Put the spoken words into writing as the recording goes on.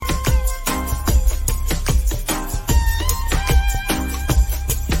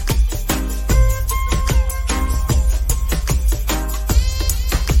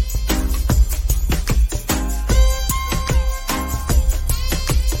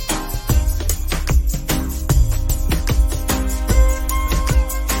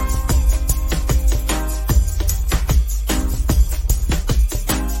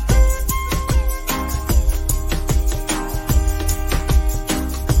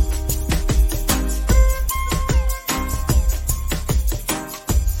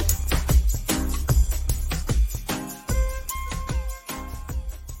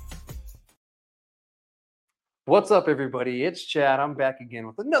What's up, everybody? It's Chad. I'm back again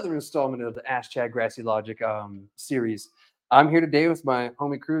with another installment of the Ask Chad Grassy Logic series. I'm here today with my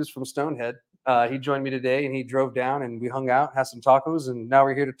homie Cruz from Stonehead. He joined me today, and he drove down, and we hung out, had some tacos, and now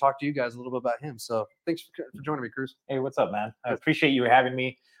we're here to talk to you guys a little bit about him. So thanks for joining me, Cruz. Hey, what's up, man? I appreciate you having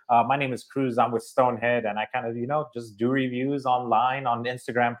me. My name is Cruz. I'm with Stonehead, and I kind of, just do reviews online on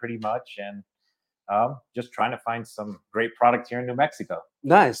Instagram pretty much, and just trying to find some great products here in New Mexico.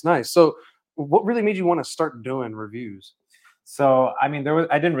 Nice. So what really made you want to start doing reviews? So, I mean,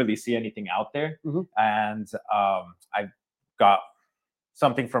 I didn't really see anything out there, and I got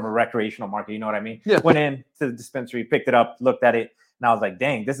something from a recreational market. You know what I mean? Yeah. Went in to the dispensary, picked it up, looked at it, and I was like,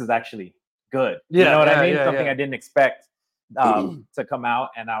 "Dang, this is actually good." Yeah, you know what I mean? yeah, Something yeah. I didn't expect to come out,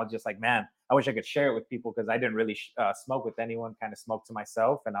 and I was just like, "Man, I wish I could share it with people," because I didn't really smoke with anyone. Kind of smoked to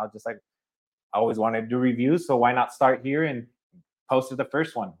myself, and I was just like, I always wanted to do reviews, so why not start here? And posted the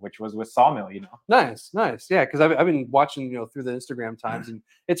first one, which was with Sawmill. Nice. Yeah, because I've been watching, through the Instagram times, and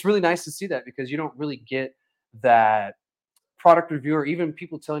it's really nice to see that because you don't really get that product review or even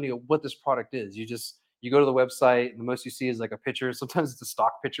people telling you what this product is. You go to the website, and the most you see is like a picture. Sometimes it's a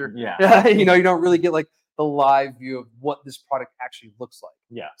stock picture. Yeah. You don't really get like the live view of what this product actually looks like.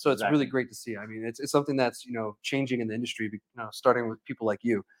 Yeah. So it's really great to see. I mean, it's something that's changing in the industry. Starting with people like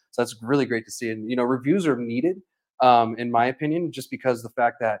you. So that's really great to see. And reviews are needed. In my opinion, just because the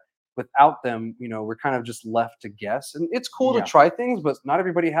fact that without them, we're kind of just left to guess. And it's cool to try things, but not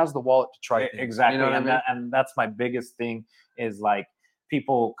everybody has the wallet to try things. Exactly. You know what I mean? And that's my biggest thing is like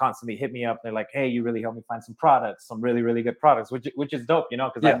people constantly hit me up. They're like, "Hey, you really helped me find some products, some really, really good products," which is dope,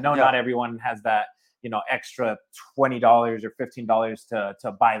 because I know not everyone has that, extra $20 or $15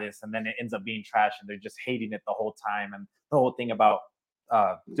 to buy this, and then it ends up being trash and they're just hating it the whole time. And the whole thing about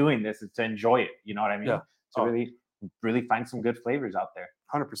doing this is to enjoy it. You know what I mean? Yeah. To really find some good flavors out there.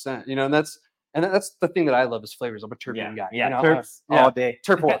 100%. And that's the thing that I love is flavors. I'm a terpene guy. Yeah, terps all day.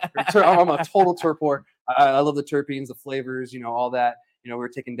 Terp whore. I'm a total terp whore. I love the terpenes, the flavors, all that. We were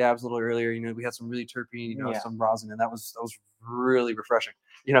taking dabs a little earlier. We had some really terpene, some rosin, and that was really refreshing.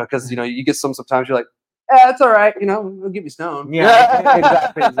 Because you get sometimes you're like, it's all right. It'll get me stoned.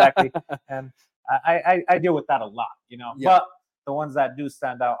 Yeah, exactly. And I deal with that a lot. But the ones that do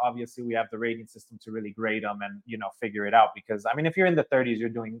stand out, obviously, we have the rating system to really grade them and figure it out. Because I mean, if you're in the 30s, you're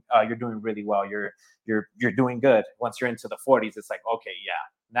doing really well. You're doing good. Once you're into the 40s, it's like, okay, yeah,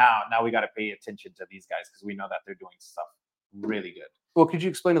 now we got to pay attention to these guys because we know that they're doing stuff really good. Well, could you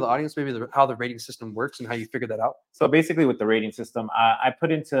explain to the audience maybe how the rating system works and how you figured that out? So basically, with the rating system, I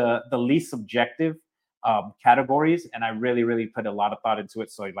put into the least subjective categories, and I really put a lot of thought into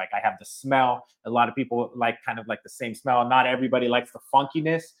it. So like I have the smell. A lot of people like kind of like the same smell. Not everybody likes the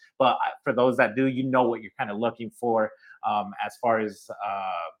funkiness, but for those that do, what you're kind of looking for. As far as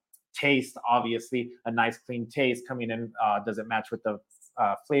taste, obviously a nice clean taste coming in. Does it match with the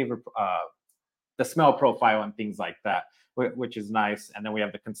flavor, the smell profile and things like that, which is nice. And then we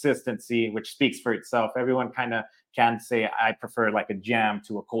have the consistency, which speaks for itself. Everyone kind of can say, I prefer like a jam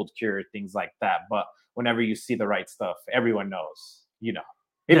to a cold cure, things like that. But whenever you see the right stuff, everyone knows,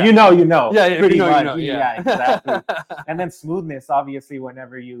 If you know, Yeah, pretty much. Yeah, Exactly. And then smoothness, obviously,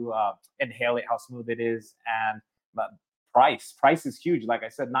 whenever you inhale it, how smooth it is. And price is huge. Like I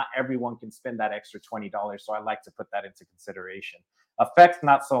said, not everyone can spend that extra $20. So I like to put that into consideration. Effects,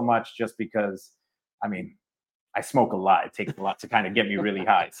 not so much, just because, I mean, I smoke a lot. It takes a lot to kind of get me really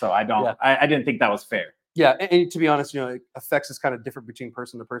high. So I didn't think that was fair. Yeah, and to be honest, effects is kind of different between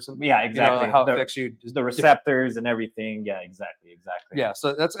person to person. Yeah, exactly. How it affects you, the receptors and everything. Yeah, exactly. Yeah,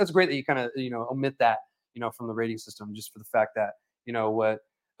 so that's great that you kind of omit that from the rating system, just for the fact that what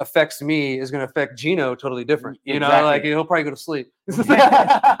affects me is going to affect Gino totally different. Exactly. Like he'll probably go to sleep.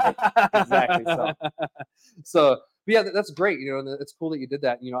 Exactly. So yeah, that's great. And it's cool that you did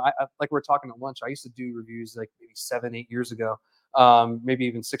that. I like we were talking at lunch. I used to do reviews like maybe 7-8 years ago, maybe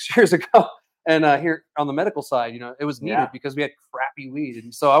even 6 years ago. And here on the medical side, it was needed because we had crappy weed.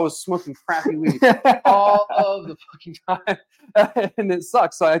 And so I was smoking crappy weed all of the fucking time. And it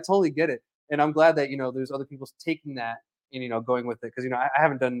sucks. So I totally get it. And I'm glad that, there's other people taking that and, going with it. Because, I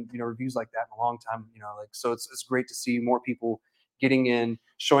haven't done, reviews like that in a long time, so it's great to see more people getting in,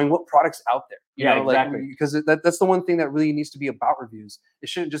 showing what products out there. Exactly. Because that's the one thing that really needs to be about reviews. It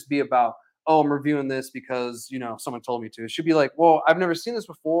shouldn't just be about, oh, I'm reviewing this because, someone told me to. It should be like, well, I've never seen this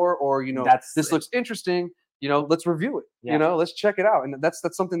before, or, this looks interesting, let's review it, let's check it out. And that's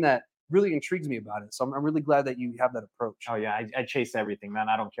something that really intrigues me about it. So I'm really glad that you have that approach. Oh yeah. I chase everything, man.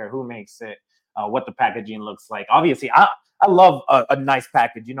 I don't care who makes it, what the packaging looks like. Obviously, I love a nice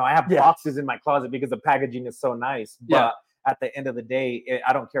package. I have boxes in my closet because the packaging is so nice, but at the end of the day,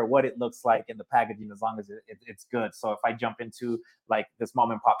 I don't care what it looks like in the packaging as long as it's good. So if I jump into like this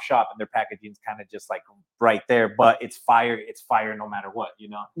mom and pop shop and their packaging is kind of just like right there, but it's fire no matter what, you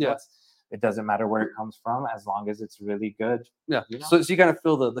know. Yeah. It doesn't matter where it comes from as long as it's really good. Yeah. You know? So you kind of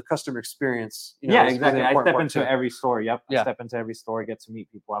feel the customer experience. You know, Yeah, is exactly. really I important step part into too. every store. Yep. Yeah. I step into every store, get to meet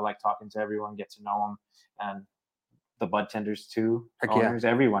people. I like talking to everyone, get to know them, and the bud tenders too, Heck yeah. owners,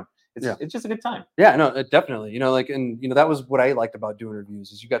 everyone. Yeah. It's just a good time. Yeah, no, definitely. You know, like, and you know, that was what I liked about doing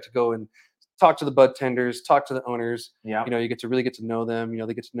reviews is you got to go and talk to the bud tenders, talk to the owners. Yeah. You know, you get to really get to know them. You know,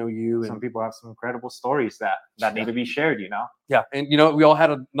 they get to know you. Some And people have some incredible stories that need to be shared, you know? yeah, and you know, we all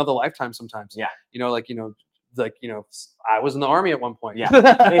had another lifetime sometimes. Yeah. You know, like I was in the army at one point.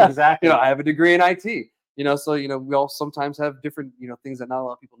 Yeah, exactly. You know, I have a degree in IT. You know, so you know, we all sometimes have different things that not a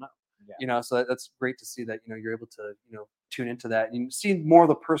lot of people know. Yeah. You know, so that's great to see that you're able to tune into that and you see more of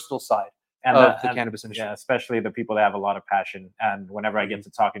the personal side of the cannabis industry. Yeah, especially the people that have a lot of passion. And whenever I get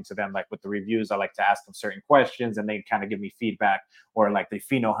to talking to them, like with the reviews, I like to ask them certain questions and they kind of give me feedback, or like they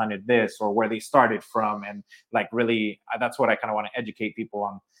pheno hunted this or where they started from. And like really, that's what I kind of want to educate people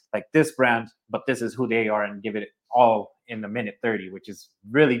on, like this brand, but this is who they are, and give it all in a minute 30, which is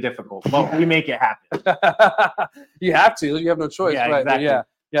really difficult, but we make it happen. You have to. You have no choice. Yeah, right? exactly.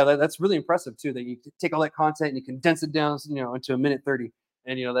 Yeah, that's really impressive too. That you take all that content and you condense it down, into a minute 30.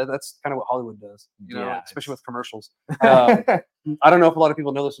 And that's kind of what Hollywood does, especially with commercials. I don't know if a lot of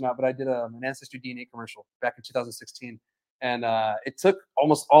people know this or not, but I did an Ancestry DNA commercial back in 2016, and it took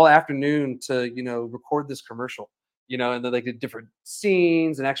almost all afternoon to record this commercial. And then they did different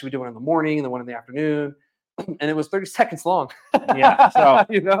scenes, and actually we did one in the morning and then one in the afternoon, and it was 30 seconds long. Yeah, so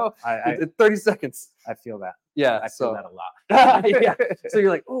 30 seconds. I feel that. Yeah, I feel that a lot. Yeah. So you're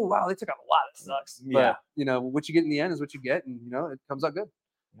like, oh wow, they took out a lot. That sucks. Yeah. But what you get in the end is what you get, and it comes out good.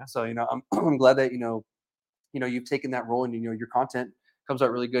 Yeah. So I'm glad that you've taken that role, and your content comes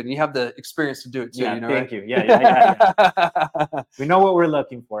out really good, and you have the experience to do it too. Yeah, thank you. Yeah. We know what we're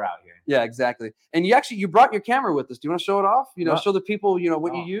looking for out here. Yeah, exactly. And you brought your camera with us. Do you want to show it off? Show the people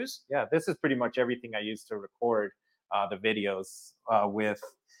what you use. Yeah, this is pretty much everything I use to record the videos with,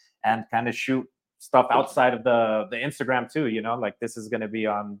 and kind of shoot stuff outside of the Instagram too. Like this is going to be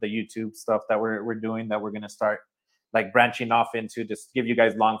on the YouTube stuff that we're doing, that we're going to start like branching off into, just give you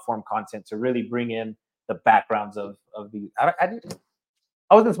guys long form content to really bring in the backgrounds of the.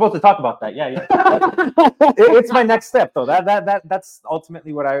 I wasn't supposed to talk about that. Yeah. It's my next step though. That's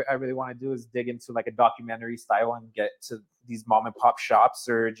ultimately what I really want to do, is dig into like a documentary style and get to these mom and pop shops,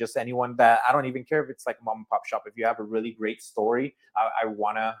 or just anyone that, I don't even care if it's like a mom and pop shop. If you have a really great story, I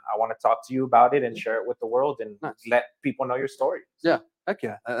wanna talk to you about it and share it with the world, and let people know your story. Yeah. Heck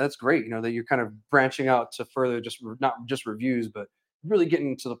yeah, that's great. That you're kind of branching out to further, not just reviews, but really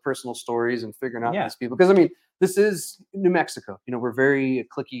getting into the personal stories and figuring out these people. Because this is New Mexico. We're very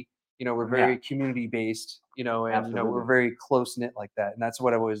cliquey. We're very community based. And we're very close knit like that. And that's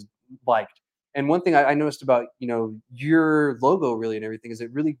what I always liked. And one thing I noticed about your logo really and everything is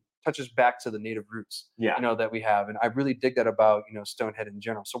it really touches back to the native roots. Yeah. That we have, and I really dig that about Stonehead in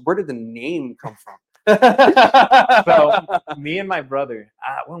general. So where did the name come from? So me and my brother,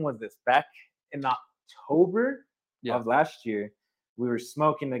 when was this? Back in October of last year, we were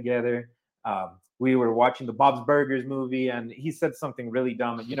smoking together. We were watching the Bob's Burgers movie, and he said something really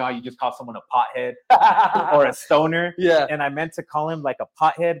dumb. And you know how you just call someone a pothead or a stoner? Yeah. And I meant to call him like a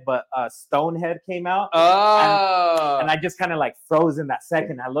pothead, but Stonehead came out. Oh. And I just kind of like froze in that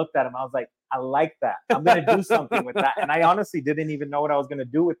second. I looked at him. I was like, I like that. I'm going to do something with that. And I honestly didn't even know what I was going to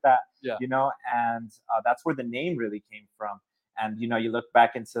do with that, and that's where the name really came from. And, you look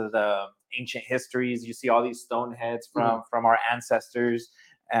back into the ancient histories, you see all these stone heads from our ancestors,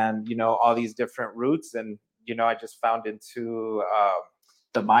 and, all these different roots. And, I just found into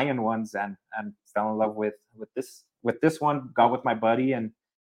the Mayan ones and fell in love with this one, got with my buddy, and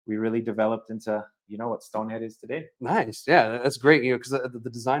we really developed into, what Stonehead is today. Nice. Yeah, that's great. Because the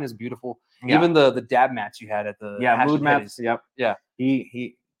design is beautiful. Yeah. Even the dab mats you had at the mood mats. Yep. Yeah.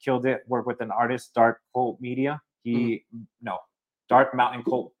 He killed it. Worked with an artist, Dark Cult Media. Dark Mountain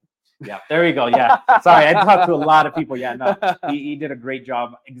Cult. Yeah, there you go. Yeah. Sorry, I talked to a lot of people. Yeah, no, he did a great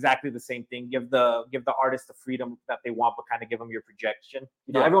job. Exactly the same thing. Give the artist the freedom that they want, but kind of give them your projection.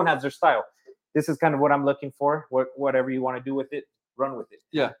 Everyone has their style. This is kind of what I'm looking for. Whatever you want to do with it, run with it.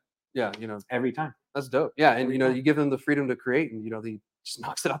 Yeah. Yeah. Every time. That's dope. Yeah. And, you give them the freedom to create, and, he just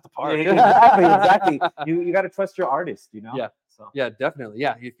knocks it out the park. Exactly. You got to trust your artist, Yeah. So. Yeah, definitely.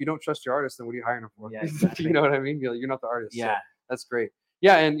 Yeah. If you don't trust your artist, then what are you hiring them for? Yeah, exactly. You know what I mean? You're not the artist. Yeah. So that's great.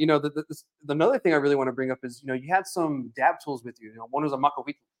 Yeah. And, another thing I really want to bring up is, you had some dab tools with you. One was a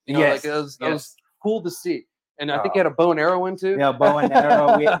macahuitl. It was cool to see. And I think you had a bow and arrow one too. Yeah, bow and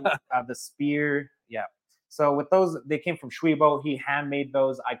arrow. We had, the spear. Yeah. So with those, they came from Shwibo. He handmade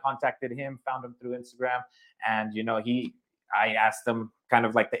those. I contacted him, found him through Instagram, and I asked him kind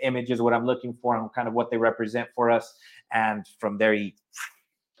of like the images, what I'm looking for, and kind of what they represent for us. And from there, he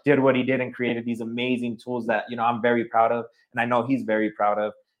did what he did and created these amazing tools that I'm very proud of, and I know he's very proud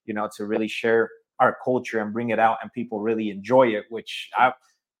of. To really share our culture and bring it out, and people really enjoy it, which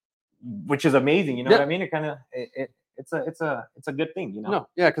is amazing. You know what I mean? It kind of it's a good thing. No,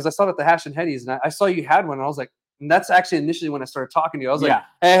 yeah, because I saw it at the Hash and Hetties, and I saw you had one, and I was like, and that's actually initially when I started talking to you. I was like,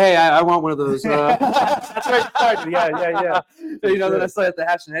 hey, I want one of those. That's right. Yeah. Then I saw it at the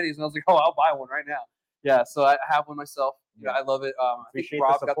Hash and Hetties, and I was like, oh, I'll buy one right now. Yeah, so I have one myself. I love it. Appreciate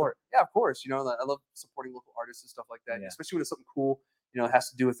the support. Yeah, of course. I love supporting local artists and stuff like that, especially when it's something cool. It has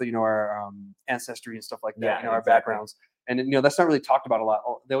to do with our ancestry and stuff like that. Our backgrounds, and that's not really talked about a lot.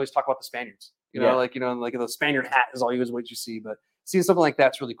 They always talk about the Spaniards. Like the Spaniard hat is always what you see, but seeing something like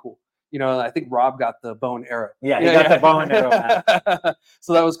that's really cool. I think Rob got the bow and arrow. Yeah, he got the bow and arrow hat.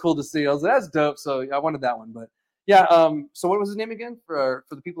 So that was cool to see. I was like, that's dope. So I wanted that one, but yeah. So what was his name again for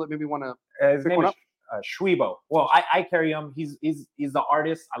the people that maybe want to pick one up? Shwibo. Well, I carry him. He's the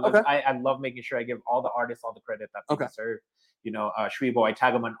artist. I love making sure I give all the artists all the credit that they deserve. Shwibo, I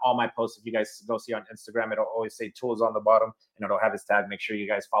tag him on all my posts. If you guys go see on Instagram, it'll always say tools on the bottom, and it'll have his tag. Make sure you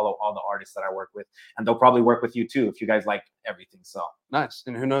guys follow all the artists that I work with, and they'll probably work with you too if you guys like everything. So nice.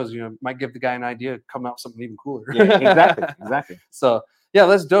 And who knows, might give the guy an idea to come out with something even cooler. Yeah, exactly. So yeah,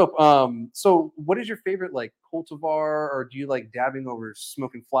 that's dope. So what is your favorite like cultivar, or do you like dabbing over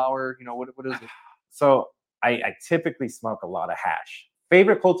smoking flower? What is it? So I typically smoke a lot of hash.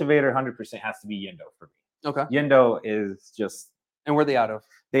 Favorite cultivator 100% has to be Yindo for me. Okay. Yindo is just. And where are they out of?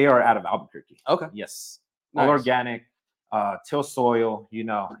 They are out of Albuquerque. Okay. Yes. Nice. All organic, till soil.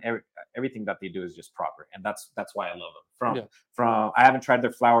 Everything that they do is just proper, and that's why I love them. From I haven't tried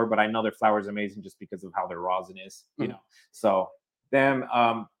their flour, but I know their flour is amazing just because of how their rosin is. So them.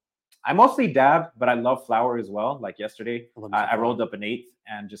 I mostly dab, but I love flour as well. Like yesterday, I rolled up an 1/8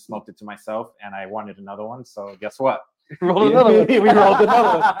 and just smoked it to myself, and I wanted another one. So guess what? We rolled another one.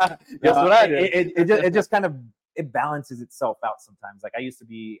 Guess what I did? It just kind of balances itself out sometimes. Like I used to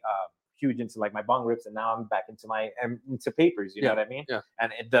be huge into like my bong rips, and now I'm back into papers. You know what I mean? Yeah.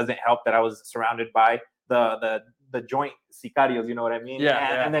 And it doesn't help that I was surrounded by the joint sicarios. You know what I mean?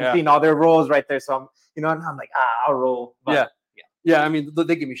 And then seeing all their rolls right there. So I'm like, I'll roll. But, yeah, I mean,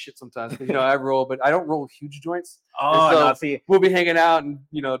 they give me shit sometimes. I roll, but I don't roll huge joints. Oh, so no, see. We'll be hanging out, and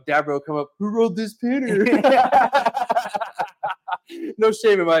Dabro will come up. Who rolled this pinner? No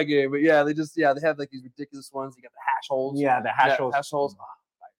shame in my game, but yeah, they have like these ridiculous ones. You got the hash holes. Yeah, the hash holes. Hash holes.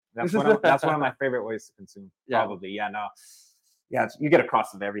 That's one of my favorite ways to consume. Probably. Yeah, no. Yeah, you get a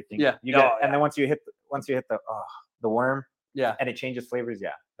cross of everything. Yeah. And then once you hit the worm. Yeah. And it changes flavors. Yeah.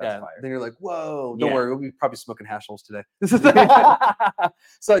 That's fire. Then you're like, whoa, don't worry. We'll be probably smoking hash holes today.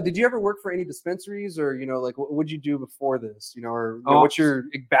 So did you ever work for any dispensaries, or, like what would you do before this, or what's your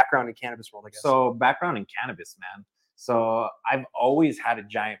background in cannabis world, I guess? So background in cannabis, man. So I've always had a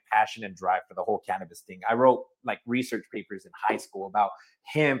giant passion and drive for the whole cannabis thing. I wrote like research papers in high school about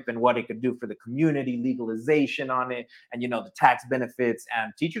hemp and what it could do for the community, legalization on it, and the tax benefits.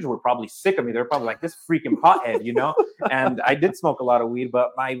 And teachers were probably sick of me. They're probably like, this freaking pothead, And I did smoke a lot of weed,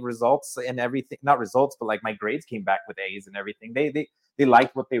 but my results and everything, not results, but like my grades came back with A's and everything. They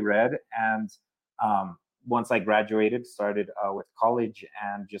liked what they read. And once I graduated, started with college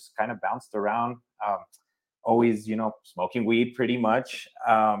and just kind of bounced around. Always, smoking weed pretty much.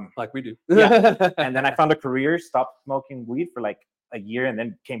 Like we do. Yeah. And then I found a career, stopped smoking weed for like a year, and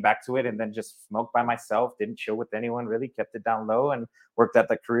then came back to it, and then just smoked by myself, didn't chill with anyone really, kept it down low, and worked at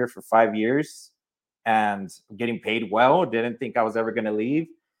the career for 5 years and getting paid well. Didn't think I was ever going to leave.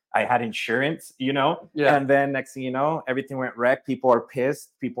 I had insurance, Yeah. And then next thing you know, everything went wreck. People are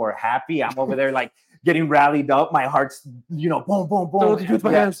pissed. People are happy. I'm over there like getting rallied up. My heart's, boom, boom, boom. Don't do with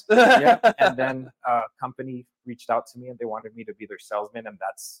my hands. Yeah. And then a company reached out to me, and they wanted me to be their salesman. And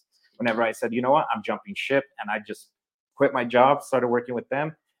that's whenever I said, you know what, I'm jumping ship. And I just quit my job, started working with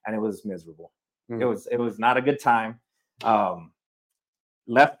them, and it was miserable. It was not a good time.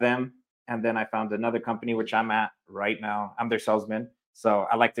 Left them. And then I found another company, which I'm at right now. I'm their salesman. So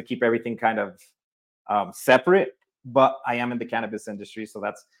I like to keep everything kind of separate, but I am in the cannabis industry, so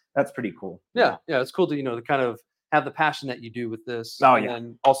that's pretty cool. Yeah, it's cool to to kind of have the passion that you do with this,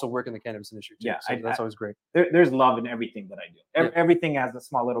 and also work in the cannabis industry too. Yeah, so that's always great. There's love in everything that I do. Everything has a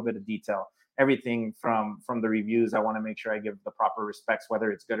small little bit of detail. Everything from the reviews, I want to make sure I give the proper respects,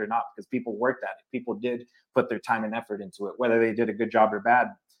 whether it's good or not, because people worked at it. People did put their time and effort into it, whether they did a good job or bad.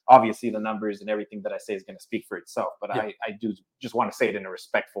 obviously the numbers and everything that I say is going to speak for itself, but Yeah. I do just want to say it in a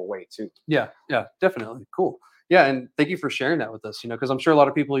respectful way too. Yeah, yeah, definitely. Cool. Yeah, and thank you for sharing that with us. Because I'm sure a lot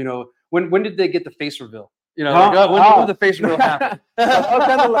of people, when did they get the face reveal? When did the face reveal happen?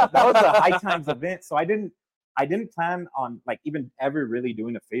 That was a high times event, so I didn't plan on like even ever really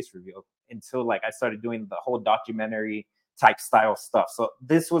doing a face reveal until like I started doing the whole documentary type style stuff. So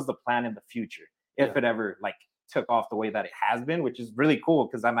this was the plan in the future if it ever like took off the way that it has been, which is really cool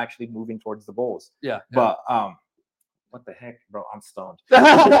because I'm actually moving towards the goals. Yeah. But what the heck, bro? I'm stoned.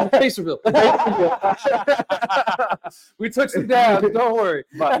 Face reveal. We took some dabs. Don't worry.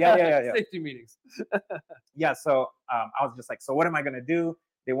 But yeah. Safety meetings. Yeah. So I was just like, so what am I gonna do?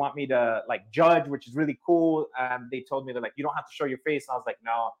 They want me to like judge, which is really cool. They told me they're like, you don't have to show your face. And I was like,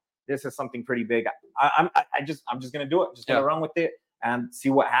 no, this is something pretty big. I'm just gonna do it. Just gonna run with it and see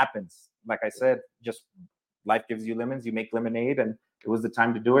what happens. Like I said, just life gives you lemons. You make lemonade, and it was the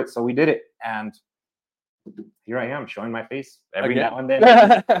time to do it. So we did it, and here I am showing my face every now and then.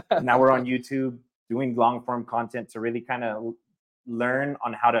 Now we're on YouTube doing long form content to really kind of learn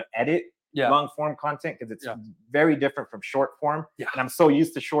on how to edit long form content because it's very different from short form. Yeah. And I'm so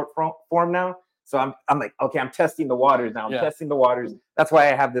used to short form now. So I'm like, okay, I'm testing the waters now. I'm testing the waters. That's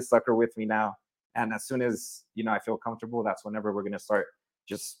why I have this sucker with me now. And as soon as I feel comfortable, that's whenever we're gonna start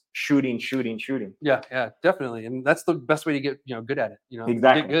just shooting. Yeah, definitely. And that's the best way to get good at it.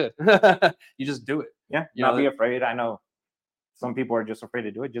 Exactly. Get good. You just do it. Yeah. Not be afraid. I know some people are just afraid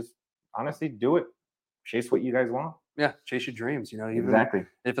to do it. Just honestly do it. Chase what you guys want. Yeah, chase your dreams. Even exactly.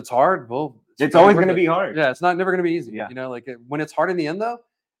 If it's hard, well, it's always going to be hard. Yeah, it's never going to be easy. Yeah. Like when it's hard in the end, though,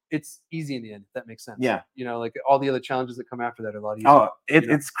 it's easy in the end. If that makes sense. Yeah. Like all the other challenges that come after that are a lot easier. Oh,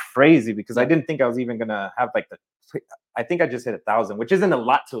 it's crazy because I didn't think I was even gonna have like I think I just hit 1,000, which isn't a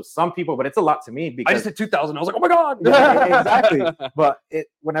lot to some people, but it's a lot to me because I just hit 2,000. I was like, oh my god. Yeah, exactly. But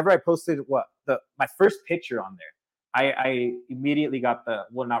whenever I posted my first picture on there, I immediately got the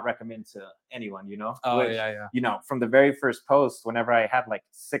will not recommend to anyone, Oh, which, yeah. From the very first post, whenever I had like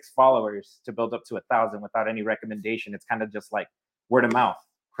 6 followers to build up to 1,000 without any recommendation, it's kind of just like word of mouth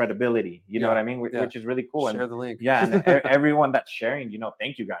credibility. You know what I mean? Which is really cool. Share the link. Yeah, and everyone that's sharing,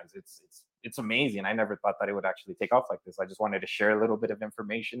 thank you guys. It's amazing. I never thought that it would actually take off like this. I just wanted to share a little bit of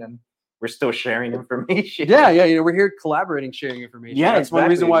information, and we're still sharing information. Yeah. We're here collaborating, sharing information. Yeah, that's one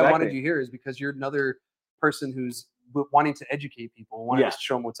reason why I wanted you here is because you're another person who's wanting to educate people, wanting to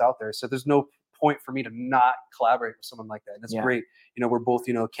show them what's out there. So there's no point for me to not collaborate with someone like that. And that's great. We're both,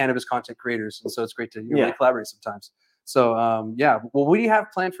 cannabis content creators. And so it's great to really collaborate sometimes. So, well, what do you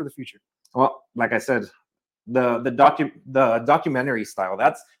have planned for the future? Well, like I said, the documentary style,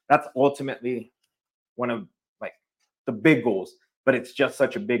 that's ultimately one of like the big goals, but it's just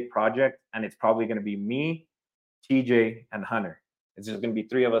such a big project, and it's probably going to be me, TJ, and Hunter. It's just going to be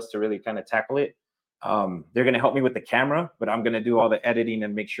 3 of us to really kind of tackle it. They're going to help me with the camera, but I'm going to do all the editing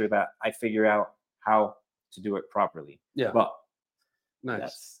and make sure that I figure out how to do it properly. Yeah. But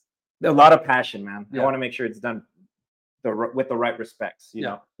nice. That's a lot of passion, man. I want to make sure it's done with the right respects, you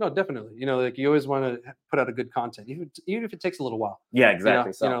know. No, definitely. Like you always want to put out a good content, even if it takes a little while. Yeah,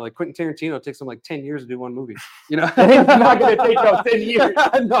 exactly. Like Quentin Tarantino, it takes him like 10 years to do one movie. It's not going to take those 10 years.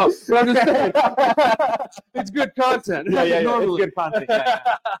 No, but I'm just saying, it's good content. Yeah, it's good content.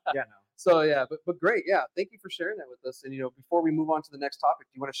 Yeah. So but great. Yeah, thank you for sharing that with us. And before we move on to the next topic,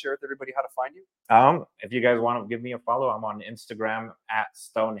 do you want to share with everybody how to find you? If you guys want to give me a follow, I'm on Instagram at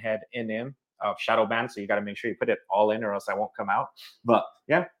StoneheadNM. Shadow ban, so you got to make sure you put it all in or else I won't come out. But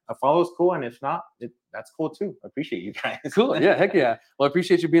yeah, a follow is cool, and if not, that's cool too. I appreciate you guys. Cool. Yeah, heck yeah. Well, I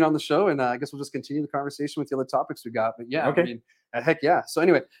appreciate you being on the show, and I guess we'll just continue the conversation with the other topics we got. But yeah, okay. I mean, heck yeah. So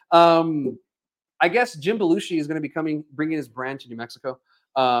anyway, I guess Jim Belushi is going to be bringing his brand to New Mexico.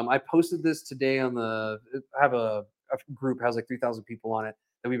 I posted this today on I have a group has like 3,000 people on it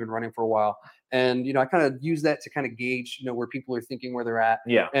that we've been running for a while. And, I kind of use that to kind of gauge, where people are thinking, where they're at.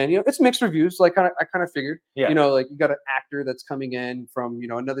 Yeah. And, it's mixed reviews. So I kind of figured, yeah. Like you got an actor that's coming in from,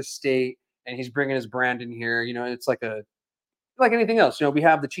 another state, and he's bringing his brand in here. It's like anything else. We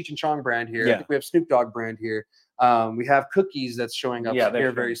have the Cheech and Chong brand here. Yeah. I think we have Snoop Dogg brand here. We have Cookies that's showing up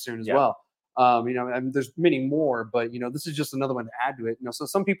here very soon as well. And there's many more, but, this is just another one to add to it. So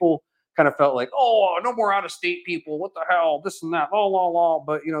some people kind of felt like, oh, no more out of state people. What the hell? This and that.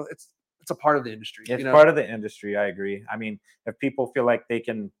 But it's a part of the industry. It's part of the industry. I agree. I mean, if people feel like they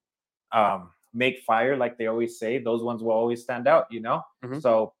can make fire, like they always say, those ones will always stand out. Mm-hmm.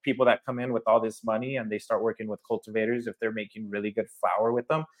 So people that come in with all this money and they start working with cultivators, if they're making really good flower with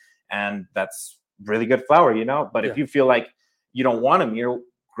them, and that's really good flower, But if you feel like you don't want to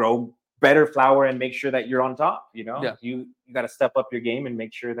grow better flower and make sure that you're on top. You know, Yeah. you got to step up your game and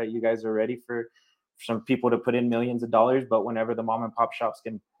make sure that you guys are ready for some people to put in millions of dollars. But whenever the mom and pop shops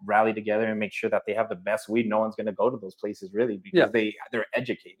can rally together and make sure that they have the best weed, no one's going to go to those places really, because they're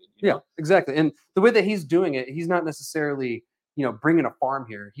educated. You know? Exactly. And the way that he's doing it, he's not necessarily, you know, bringing a farm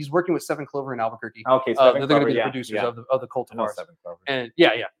here. He's working with Seven Clover in Albuquerque. Okay, they're going to be the producers of the I know cultivars. Seven Clover. And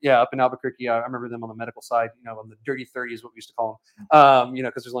up in Albuquerque. I remember them on the medical side, you know, on the dirty 30 is what we used to call them, you know,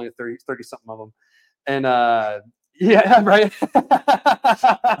 because there's only 30 something of them. And yeah, right.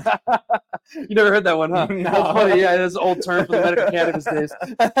 You never heard that one, huh? No. That's funny. Yeah, it's an old term for the medical cannabis days.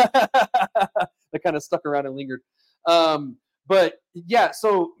 That kind of stuck around and lingered. But yeah,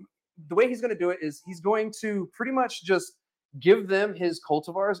 so the way he's going to do it is he's going to pretty much just give them his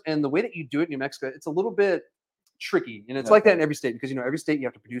cultivars. And the way that you do it in New Mexico, it's a little bit tricky. And it's like that in every state, because, you know, every state you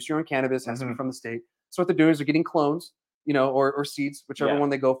have to produce your own cannabis. It has to be from the state. So what they're doing is they're getting clones, you know, or seeds, whichever one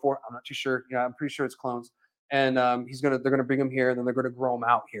they go for. I'm not too sure. Yeah, I'm pretty sure it's clones. And they're gonna bring them here, and then they're gonna grow them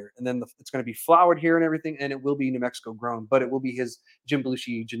out here, and then it's gonna be flowered here and everything, and it will be New Mexico grown, but it will be his Jim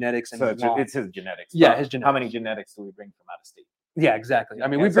Belushi genetics. And so it's his genetics. Yeah, his genetics. How many genetics do we bring from out of state? Yeah, exactly. I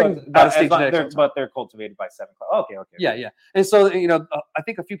mean, we bring out of state genetics, but they're cultivated by Seven Clover. Okay. Yeah. And so, you know, I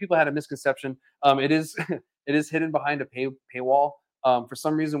think a few people had a misconception. It is it is hidden behind a paywall. For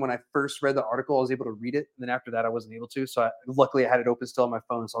some reason, when I first read the article, I was able to read it. And then after that, I wasn't able to. So luckily, I had it open still on my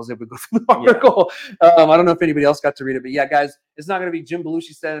phone. So I was able to go through the article. I don't know if anybody else got to read it. But yeah, guys, it's not going to be Jim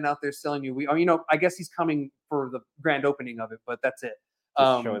Belushi standing out there selling you. You know, I guess he's coming for the grand opening of it, but that's it.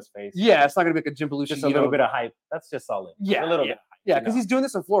 Just show his face. Yeah, it's not going to be like a Jim Belushi. Just a little bit of hype. That's just all it. Yeah, a little bit. Yeah, because he's doing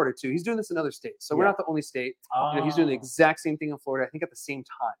this in Florida too. He's doing this in other states. So we're not the only state. You know, he's doing the exact same thing in Florida, I think at the same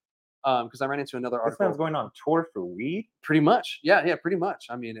time. Because I ran into another article. This man's going on tour for weed? Pretty much. Yeah, pretty much.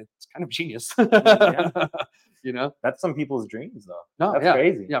 I mean, it's kind of genius. You know? That's some people's dreams, though. No, that's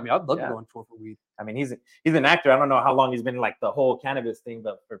crazy. Yeah, I mean, I'd love to go on tour for weed. I mean, he's an actor. I don't know how long he's been like the whole cannabis thing,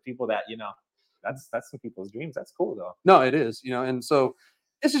 but for people that, you know, that's some people's dreams. That's cool, though. No, it is. You know, and so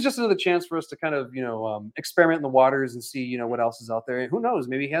this is just another chance for us to kind of, you know, experiment in the waters and see, you know, what else is out there. And who knows?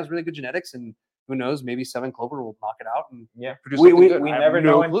 Maybe he has really good genetics, and who knows? Maybe Seven Clover will knock it out and produce something good. We never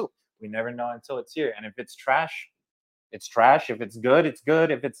know. We never know until it's here. And if it's trash, it's trash. If it's good, it's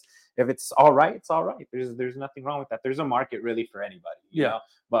good. If it's all right, it's all right. There's nothing wrong with that. There's a market really for anybody. You know?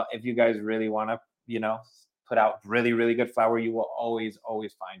 But if you guys really want to, you know, put out really, really good flower, you will always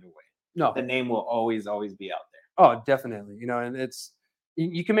find a way. No, the name will always be out there. Oh, definitely. You know, and it's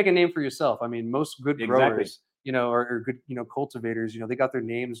you can make a name for yourself. I mean, most good growers, you know, or good, you know, cultivators, you know, they got their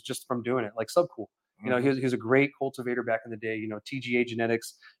names just from doing it. Like Subcool. You know, he was a great cultivator back in the day, you know, TGA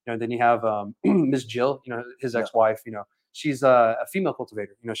genetics, you know, then you have Miss Jill, you know, his ex-wife, you know, she's a female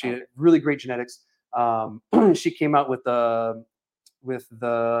cultivator, you know, she had really great genetics. She came out with the, what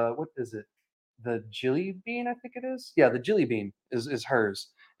is it? The Jilly Bean, I think it is. Yeah, the Jilly Bean is hers.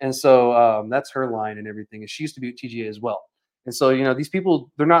 And so that's her line and everything. And she used to be at TGA as well. And so, you know, these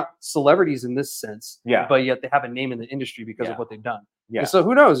people, they're not celebrities in this sense, but yet they have a name in the industry because of what they've done. Yeah. And so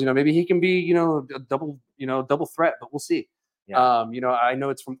who knows, you know, maybe he can be, you know, a double threat, but we'll see. Yeah. You know, I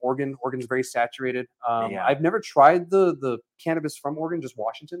know it's from Oregon. Oregon's very saturated. I've never tried the cannabis from Oregon, just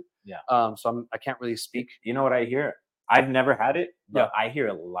Washington. Yeah. So I can't really speak. You know what I hear? I've never had it, but I hear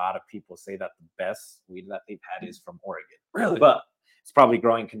a lot of people say that the best weed that they've had is from Oregon. Really? But it's probably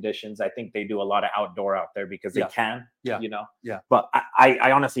growing conditions. I think they do a lot of outdoor out there because they can, you know? Yeah. But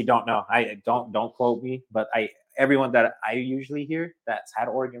I honestly don't know. I don't quote me, but everyone that I usually hear that's had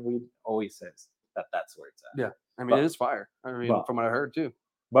Oregon weed always says that that's where it's at. Yeah. I mean, it is fire. I mean, from what I heard too.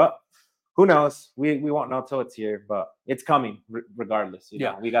 But who knows? We won't know till it's here, but it's coming regardless. You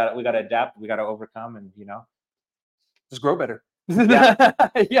know? We got to adapt. We got to overcome, and, you know, just grow better. Yeah.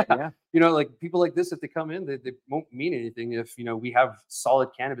 You know, like people like this, if they come in, they won't mean anything if, you know, we have solid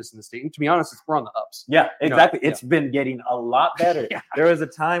cannabis in the state. And to be honest, we're on the ups. Yeah, exactly. You know? It's been getting a lot better. There was a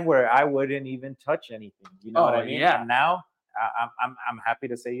time where I wouldn't even touch anything. You know what I mean? Yeah. And now I'm happy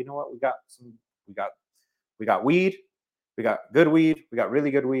to say, you know what, we got weed, we got good weed, we got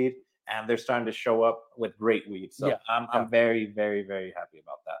really good weed, and they're starting to show up with great weed. So I'm very, very, very happy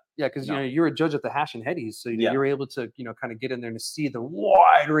about that. Yeah, because you know, you're a judge at the Hash and Headies, so you're able to, you know, kind of get in there and see the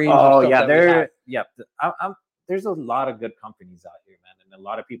wide range. Oh yeah, there's a lot of good companies out here, man, and a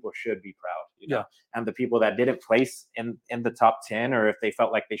lot of people should be proud. You know? And the people that didn't place in the top 10, or if they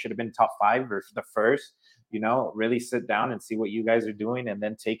felt like they should have been top 5 or the first, you know, really sit down and see what you guys are doing, and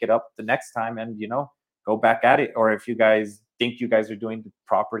then take it up the next time, and, you know, go back at it. Or if you guys think you guys are doing the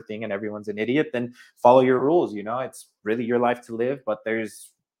proper thing and everyone's an idiot, then follow your rules. You know, it's really your life to live, but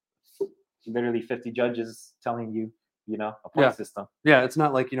there's literally 50 judges telling you a point system. Yeah, it's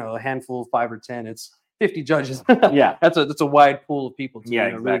not like a handful, 5 or 10. It's 50 judges. Yeah, that's a wide pool of people to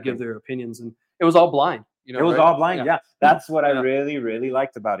exactly. really give their opinions, and it was all blind. It was all blind. Yeah, that's what I Yeah. really, really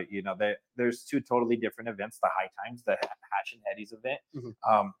liked about it. There's two totally different events: the High Times, the Hash and Eddie's event.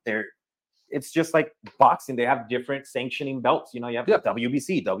 It's just like boxing. They have different sanctioning belts. You have the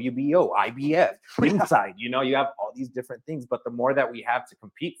WBC, WBO, IBF, ringside. You have all these different things. But the more that we have to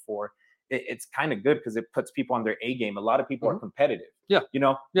compete for, it's kind of good because it puts people on their A game. A lot of people are competitive. We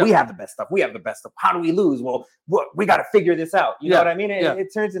have the best stuff. We have the best stuff. How do we lose? Well, we got to figure this out. You know what I mean?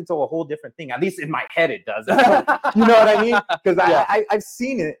 It turns into a whole different thing. At least in my head, it does. You know what I mean? Because I've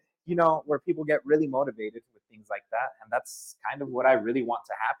seen it. Where people get really motivated with things like that. And that's kind of what I really want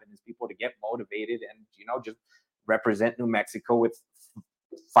to happen, is people to get motivated and, just represent New Mexico with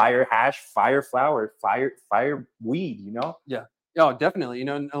fire hash, fire flower, fire weed, Yeah. Oh, definitely.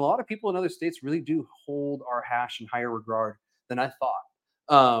 And a lot of people in other states really do hold our hash in higher regard than I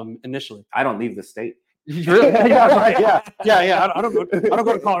thought initially. I don't leave the state. Really? Yeah, right. Yeah. I don't go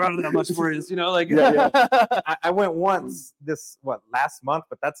to Colorado that much for it. I went once last month,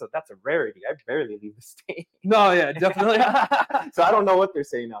 but that's a rarity. I barely leave the state. No, yeah, definitely. So I don't know what they're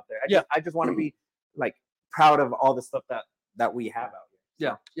saying out there. I just want to be like proud of all the stuff that we have out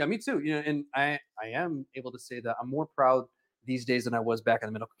here. Yeah, me too. And I am able to say that I'm more proud these days than I was back in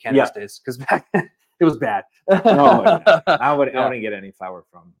the medical cannabis days, because back then it was bad. I wouldn't get any flower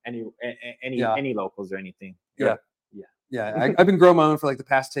from any locals or anything. Yeah. I've been growing my own for like the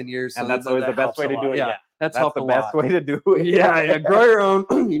past 10 years, and that's always the best way to do it. Yeah, that's the best way to do it. Yeah. Grow your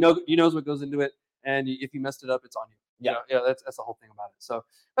own. You knows what goes into it, and if you messed it up, it's on you. That's the whole thing about it. So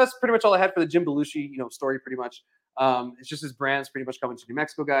that's pretty much all I had for the Jim Belushi story. Pretty much, it's just his brand's pretty much coming to New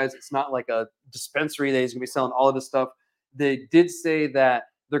Mexico, guys. It's not like a dispensary that he's gonna be selling all of his stuff. They did say that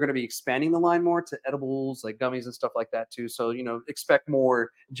they're going to be expanding the line more to edibles, like gummies and stuff like that too. So, expect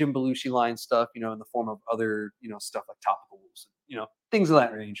more Jim Belushi line stuff, in the form of other, stuff like topicals, things of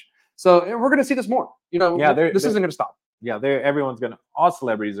that range. So we're going to see this more, this isn't going to stop. Yeah. All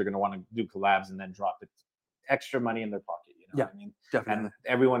celebrities are going to want to do collabs and then drop extra money in their pocket. What I mean? Definitely. And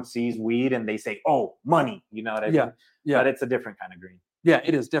everyone sees weed and they say, oh, money, you know what I mean? Yeah. But it's a different kind of green. Yeah,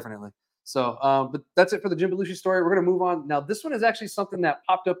 it is definitely. So, but that's it for the Jim Belushi story. We're going to move on. Now, this one is actually something that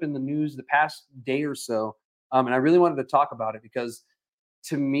popped up in the news the past day or so. And I really wanted to talk about it because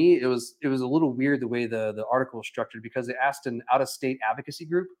to me, it was a little weird the way the article was structured, because it asked an out-of-state advocacy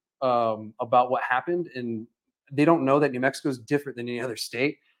group about what happened. And they don't know that New Mexico is different than any other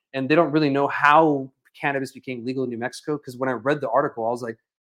state. And they don't really know how cannabis became legal in New Mexico. Because when I read the article, I was like,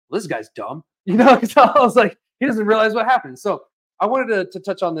 well, this guy's dumb. Because I was like, he doesn't realize what happened. So I wanted to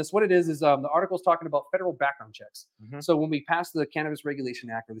touch on this. What it is the article is talking about federal background checks. So when we passed the Cannabis Regulation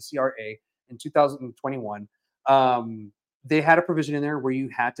Act, or the CRA, in 2021, they had a provision in there where you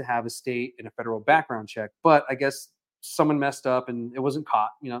had to have a state and a federal background check. But I guess someone messed up and it wasn't caught.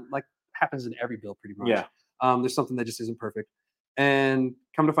 Like happens in every bill pretty much. Yeah. There's something that just isn't perfect. And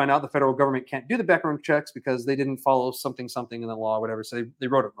come to find out, the federal government can't do the background checks because they didn't follow something in the law or whatever. So they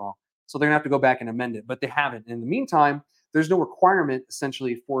wrote it wrong. So they're gonna have to go back and amend it, but they haven't. In the meantime, there's no requirement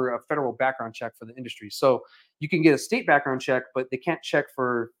essentially for a federal background check for the industry. So you can get a state background check, but they can't check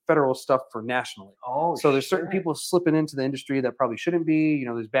for federal stuff for nationally. So there's certain people slipping into the industry that probably shouldn't be.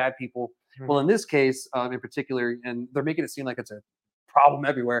 There's bad people. Well, in this case, in particular, and they're making it seem like it's a problem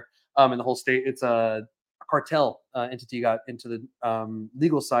everywhere in the whole state. It's a cartel entity got into the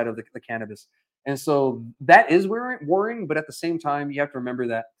legal side of the cannabis. And so that is worrying. But at the same time, you have to remember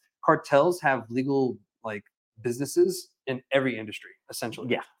that cartels have legal businesses in every industry,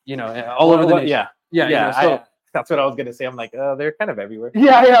 essentially. All over the nation. That's what I was gonna say. I'm like, they're kind of everywhere.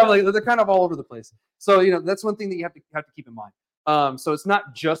 They're kind of all over the place. So that's one thing that you have to keep in mind. So it's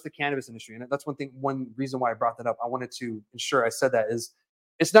not just the cannabis industry, and that's one reason why I brought that up. I wanted to ensure I said that is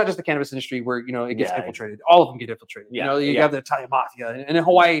it's not just the cannabis industry where it gets infiltrated. All of them get infiltrated. You have the Italian mafia, and in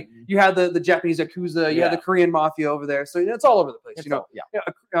Hawaii you have the Japanese yakuza, you have the Korean mafia over there. So it's all over the place.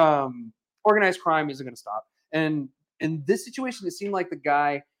 Organized crime isn't going to stop. And in this situation, it seemed like the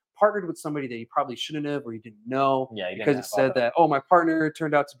guy partnered with somebody that he probably shouldn't have, or he didn't know. Because it said that, my partner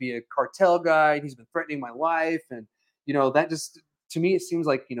turned out to be a cartel guy. He's been threatening my life. And, that just, to me, it seems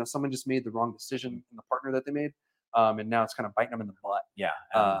like, someone just made the wrong decision in the partner that they made. And now it's kind of biting them in the butt.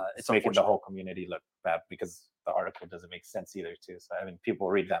 It's making the whole community look bad because the article doesn't make sense either, too. So, people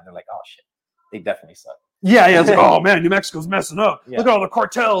read that and they're like, oh, shit, they definitely suck. It's like, oh man, New Mexico's messing up. Look at all the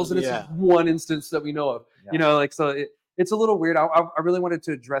cartels, and it's just one instance that we know of. So it's a little weird. I really wanted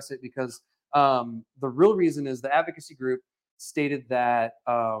to address it because the real reason is the advocacy group stated that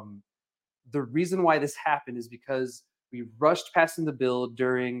the reason why this happened is because We rushed passing the bill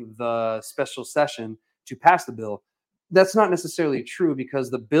during the special session to pass the bill. That's not necessarily true because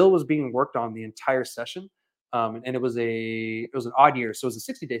the bill was being worked on the entire session. And it was an odd year, so it was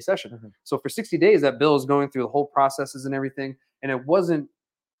a 60-day session. Mhm. So for 60 days, that bill is going through the whole processes and everything, and it wasn't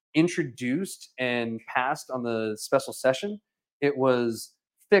introduced and passed on the special session. It was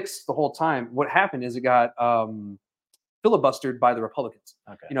fixed the whole time. What happened is it got filibustered by the Republicans.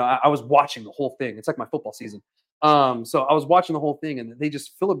 Okay. I was watching the whole thing. It's like my football season. So I was watching the whole thing, and they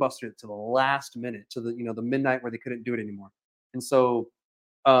just filibustered it to the last minute, to the midnight where they couldn't do it anymore. And so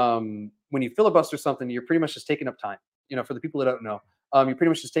when you filibuster something, you're pretty much just taking up time. For the people that don't know, you're pretty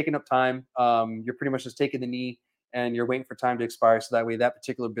much just taking up time. You're pretty much just taking the knee, and you're waiting for time to expire, so that way that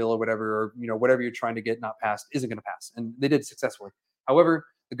particular bill or whatever, or whatever you're trying to get not passed isn't going to pass. And they did successfully. However,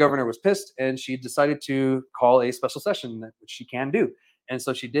 the governor was pissed, and she decided to call a special session, which she can do. And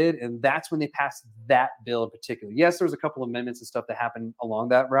so she did, and that's when they passed that bill in particular. Yes, there was a couple of amendments and stuff that happened along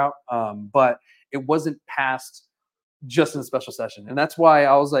that route, but it wasn't passed just in a special session. And that's why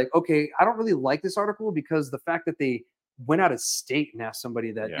I was like, okay, I don't really like this article, because the fact that they went out of state and asked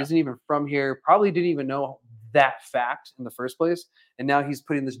somebody that isn't even from here, probably didn't even know that fact in the first place, and now he's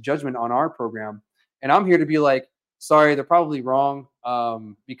putting this judgment on our program. And I'm here to be like, sorry, they're probably wrong,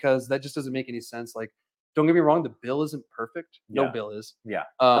 because that just doesn't make any sense. Like, don't get me wrong, the bill isn't perfect. No bill is. Yeah.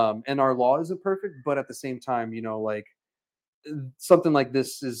 And our law isn't perfect, but at the same time, like, something like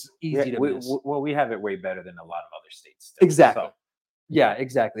this is easy to miss. Well, we have it way better than a lot of other states still, exactly. so. Yeah,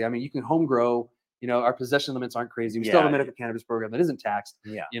 exactly. I mean, you can home grow. Our possession limits aren't crazy. We still have a medical cannabis program that isn't taxed.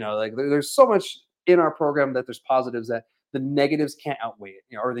 Yeah. Like, there's so much in our program that there's positives that the negatives can't outweigh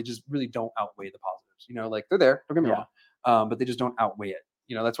it, or they just really don't outweigh the positives. Like, they're there, don't get me wrong, but they just don't outweigh it.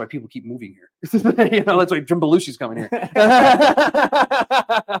 That's why people keep moving here. That's why Jim Belushi's coming here.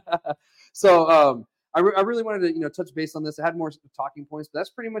 So I really wanted to touch base on this. I had more talking points, but that's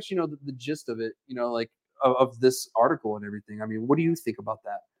pretty much the gist of it. Like of this article and everything. I mean, what do you think about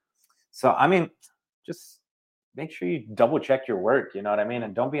that? So I mean, just make sure you double check your work. You know what I mean,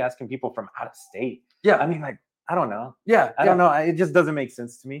 and don't be asking people from out of state. Yeah, I mean, like, I don't know. Yeah, I don't know. It just doesn't make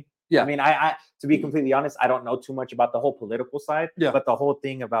sense to me. Yeah. I mean, I to be completely honest, I don't know too much about the whole political side. Yeah. But the whole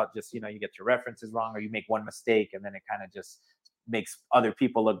thing about just, you get your references wrong, or you make one mistake, and then it kind of just makes other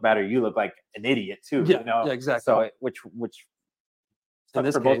people look better. You look like an idiot too. Yeah. Yeah, exactly. So which in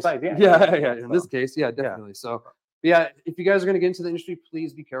this for case, both sides, yeah. In this case, yeah, definitely. Yeah. So yeah, if you guys are going to get into the industry,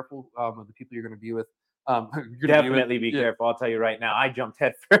 please be careful of the people you're going to be with. Definitely be careful. I'll tell you right now, I jumped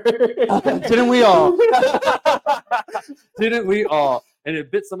head first. Didn't we all? Didn't we all? And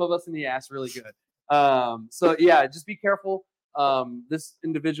it bit some of us in the ass really good. So yeah, just be careful. This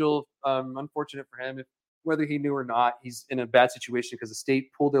individual, unfortunate for him, whether he knew or not, he's in a bad situation because the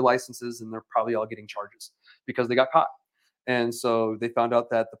state pulled their licenses, and they're probably all getting charges because they got caught. And so they found out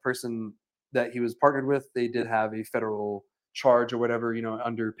that the person that he was partnered with, they did have a federal charge or whatever,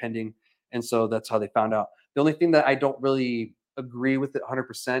 under pending. And so that's how they found out. The only thing that I don't really agree with it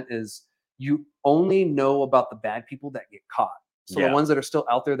 100% is you only know about the bad people that get caught. So the ones that are still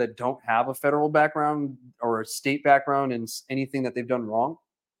out there that don't have a federal background or a state background and anything that they've done wrong,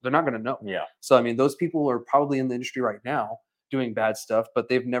 they're not going to know. Yeah. So, I mean, those people are probably in the industry right now doing bad stuff, but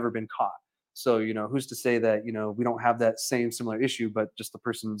they've never been caught. So, who's to say that, we don't have that similar issue, but just the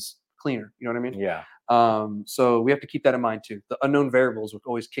person's cleaner. You know what I mean? Yeah. So we have to keep that in mind too. The unknown variables will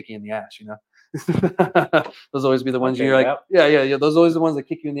always kick you in the ass, Those always be the ones you're like, yeah. Those are always the ones that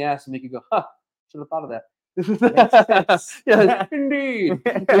kick you in the ass and make you go, should have thought of that. Yeah, indeed.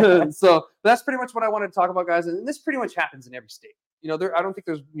 So that's pretty much what I wanted to talk about, guys. And this pretty much happens in every state. I don't think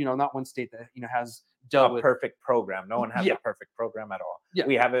there's, not one state that, has dealt with perfect program. No one has a perfect program at all. Yeah.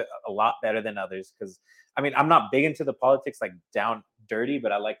 We have it a lot better than others because, I mean, I'm not big into the politics like down dirty,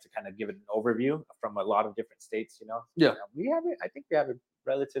 but I like to kind of give it an overview from a lot of different states, Yeah. We have it. I think we have it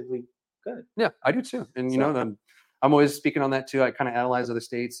relatively good. Yeah, I do too. And, I'm always speaking on that too. I kind of analyze other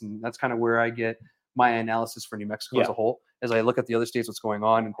states, and that's kind of where I get my analysis for New Mexico as a whole, as I look at the other states, what's going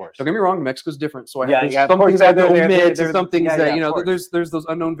on. And of course, don't get me wrong, New Mexico's different. So I have some things I omit, some things that, there's those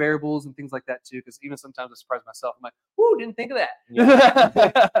unknown variables and things like that too. Because even sometimes I surprise myself. I'm like, "Ooh, didn't think of that."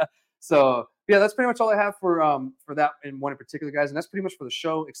 Yeah. So yeah, that's pretty much all I have for that in one in particular, guys. And that's pretty much for the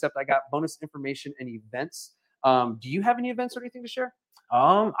show, except I got bonus information and events. Do you have any events or anything to share?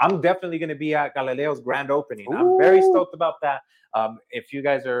 I'm definitely going to be at Galileo's grand opening. Ooh. I'm very stoked about that. If you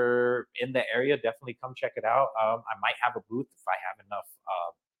guys are in the area, definitely come check it out. I might have a booth if I have enough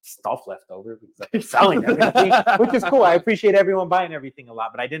stuff left over because I'm selling everything, which is cool. I appreciate everyone buying everything a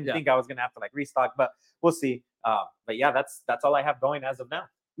lot, but I didn't think I was going to have to restock, but we'll see. But yeah, that's all I have going as of now.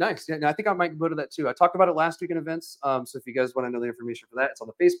 Nice. Yeah, I think I might go to that too. I talked about it last week in events. So if you guys want to know the information for that, it's on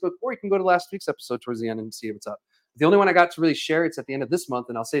the Facebook, or you can go to last week's episode towards the end and see what's up. The only one I got to really share, it's at the end of this month,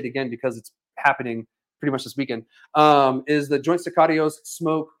 and I'll say it again because it's happening pretty much this weekend, is the Joint Staccatos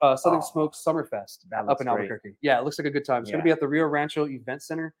Southern Smoke Summerfest up in Albuquerque. Yeah, it looks like a good time. It's going to be at the Rio Rancho Event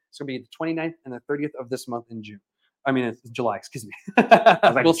Center. It's going to be the 29th and the 30th of this month in June. I mean, it's July, excuse me.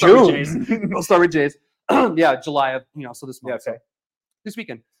 Like we'll start with J's. We'll start with J's. Yeah, July of, so this month. Yeah, okay. So this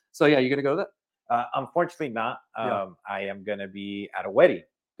weekend. So yeah, you're going to go to that? Unfortunately not. I am going to be at a wedding.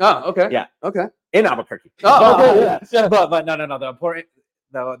 Oh, okay. Yeah. Okay. In Albuquerque. Oh, okay. Yeah. But no.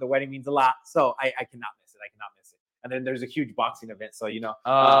 The wedding means a lot, so I cannot miss it. And then there's a huge boxing event, so yeah,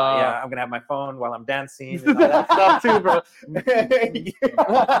 I'm gonna have my phone while I'm dancing and all that stuff too, bro.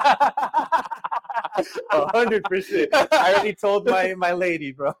 100%. I already told my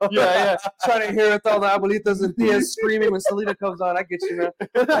lady, bro. Yeah. Trying to hear with all the abuelitas and tias screaming when Selena comes on. I get you, man.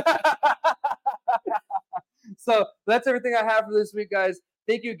 So that's everything I have for this week, guys.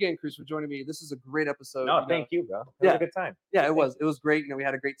 Thank you again, Cruz, for joining me. This is a great episode. No, thank you, bro. It was a good time. Yeah, it was. It was great. We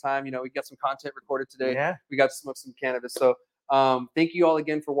had a great time. We got some content recorded today. Yeah. We got to smoke some cannabis. So thank you all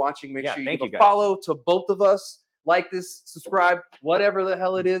again for watching. Make sure you give a guys. follow to both of us. Like this, subscribe, whatever the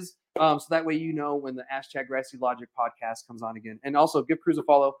hell it is. So that way when the #Grassy Logic podcast comes on again. And also give Cruz a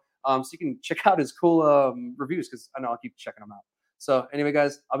follow so you can check out his cool reviews, because I know I'll keep checking them out. So anyway,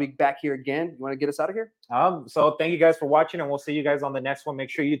 guys, I'll be back here again. You want to get us out of here? So thank you guys for watching, and we'll see you guys on the next one. Make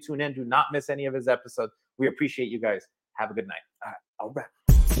sure you tune in. Do not miss any of his episodes. We appreciate you guys. Have a good night. All right.